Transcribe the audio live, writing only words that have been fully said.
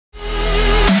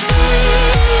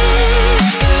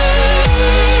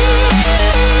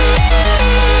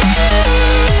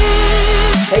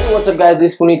guys,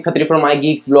 this is Puneet Khatri from My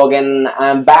Geeks Vlog, and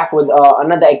I'm back with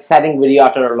another exciting video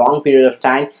after a long period of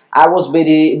time. I was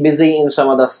very busy in some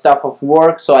other stuff of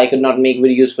work, so I could not make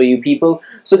videos for you people.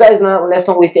 So guys, now let's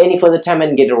not waste any further time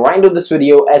and get right into this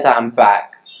video as I'm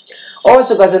back.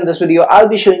 Also guys, in this video I'll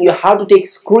be showing you how to take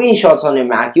screenshots on your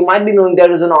Mac. You might be knowing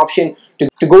there is an option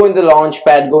to go in the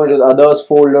Launchpad, go into the others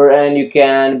folder, and you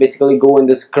can basically go in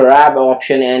this grab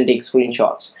option and take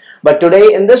screenshots. But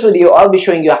today in this video I'll be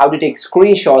showing you how to take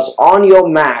screenshots on your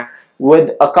Mac with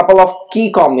a couple of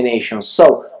key combinations.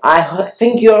 So I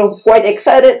think you're quite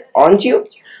excited, aren't you?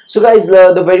 So guys,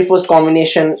 the very first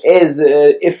combination is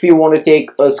if you want to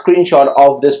take a screenshot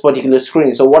of this particular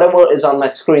screen. So whatever is on my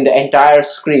screen, the entire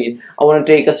screen, I want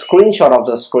to take a screenshot of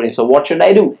the screen. So what should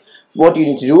I do? What you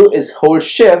need to do is hold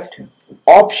Shift,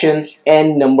 Option,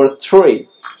 and number 3.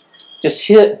 Just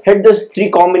hit this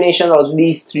 3 combinations of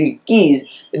these 3 keys.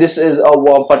 This is a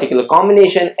one particular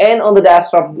combination, and on the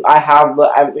desktop I have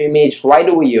an image right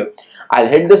over here. I'll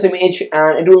hit this image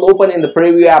and it will open in the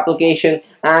preview application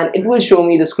and it will show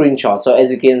me the screenshot. So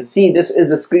as you can see, this is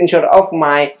the screenshot of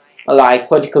my,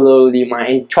 particularly my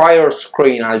entire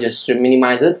screen. I'll just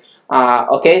minimize it.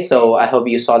 Okay, so I hope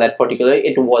you saw that particularly.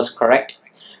 It was correct.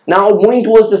 Now moving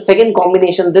towards the second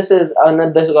combination, this is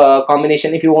another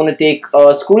combination. If you want to take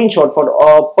a screenshot for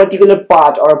a particular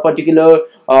part or a particular,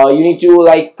 you need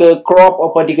to crop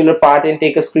a particular part and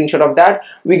take a screenshot of that.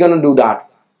 We're gonna do that.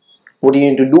 What you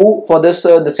need to do for this,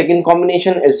 the second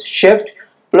combination is Shift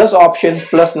plus Option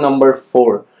plus number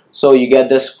 4. So you get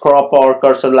this crop or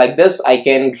cursor like this. I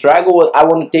can drag over. I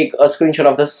want to take a screenshot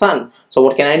of the sun. So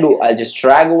what can I do? I'll just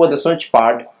drag over the switch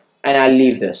part and I'll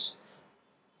leave this.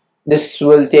 This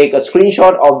will take a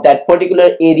screenshot of that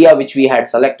particular area which we had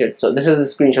selected. So this is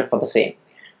the screenshot for the same.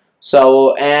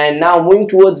 So, and now moving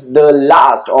towards the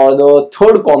last or the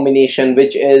third combination,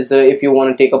 which is if you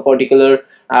want to take a particular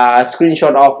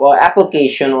screenshot of an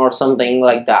application or something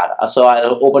like that. So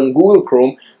I'll open Google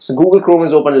Chrome. So Google Chrome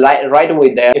is open right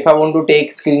away there. If I want to take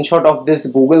screenshot of this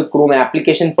Google Chrome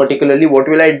application particularly, what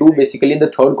will I do? Basically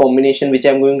the third combination which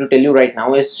I'm going to tell you right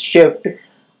now is Shift,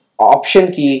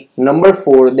 Option key, number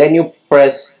 4, then you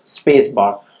press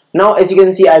spacebar. Now as you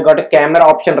can see, I got a camera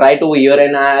option right over here,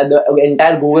 and the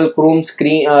entire Google Chrome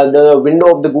screen, the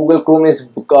window of the Google Chrome is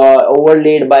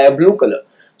overlaid by a blue color.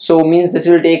 So means this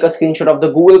will take a screenshot of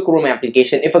the Google Chrome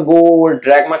application. If I go over,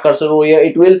 drag my cursor over here,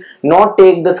 it will not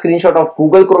take the screenshot of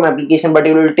Google Chrome application, but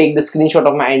it will take the screenshot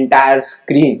of my entire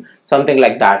screen, something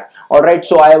like that. Alright,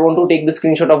 so I want to take the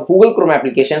screenshot of Google Chrome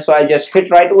application, so I just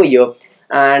hit right over here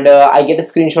and I get a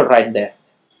screenshot right there.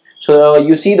 So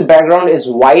you see the background is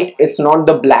white, it's not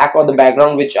the black or the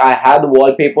background which I have the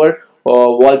wallpaper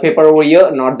over here,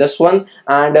 not this one.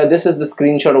 And this is the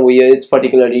screenshot over here. It's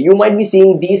particularly, you might be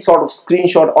seeing these sort of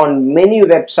screenshot on many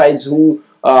websites who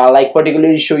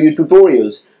particularly show you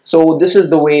tutorials. So this is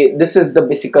the way, this is the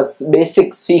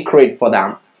basic secret for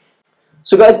them.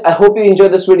 So guys, I hope you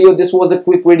enjoyed this video. This was a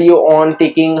quick video on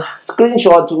taking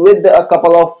screenshots with a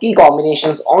couple of key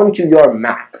combinations onto your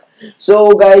Mac.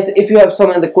 So guys, if you have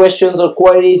some other questions or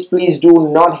queries, please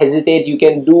do not hesitate. You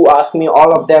can ask me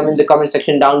all of them in the comment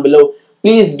section down below.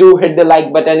 Please do hit the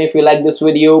like button if you like this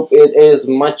video. It is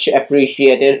much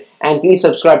appreciated. And please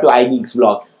subscribe to iGeeks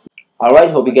Vlog. Alright,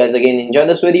 hope you guys again enjoy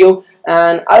this video,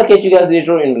 and I'll catch you guys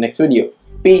later in the next video.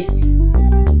 Peace.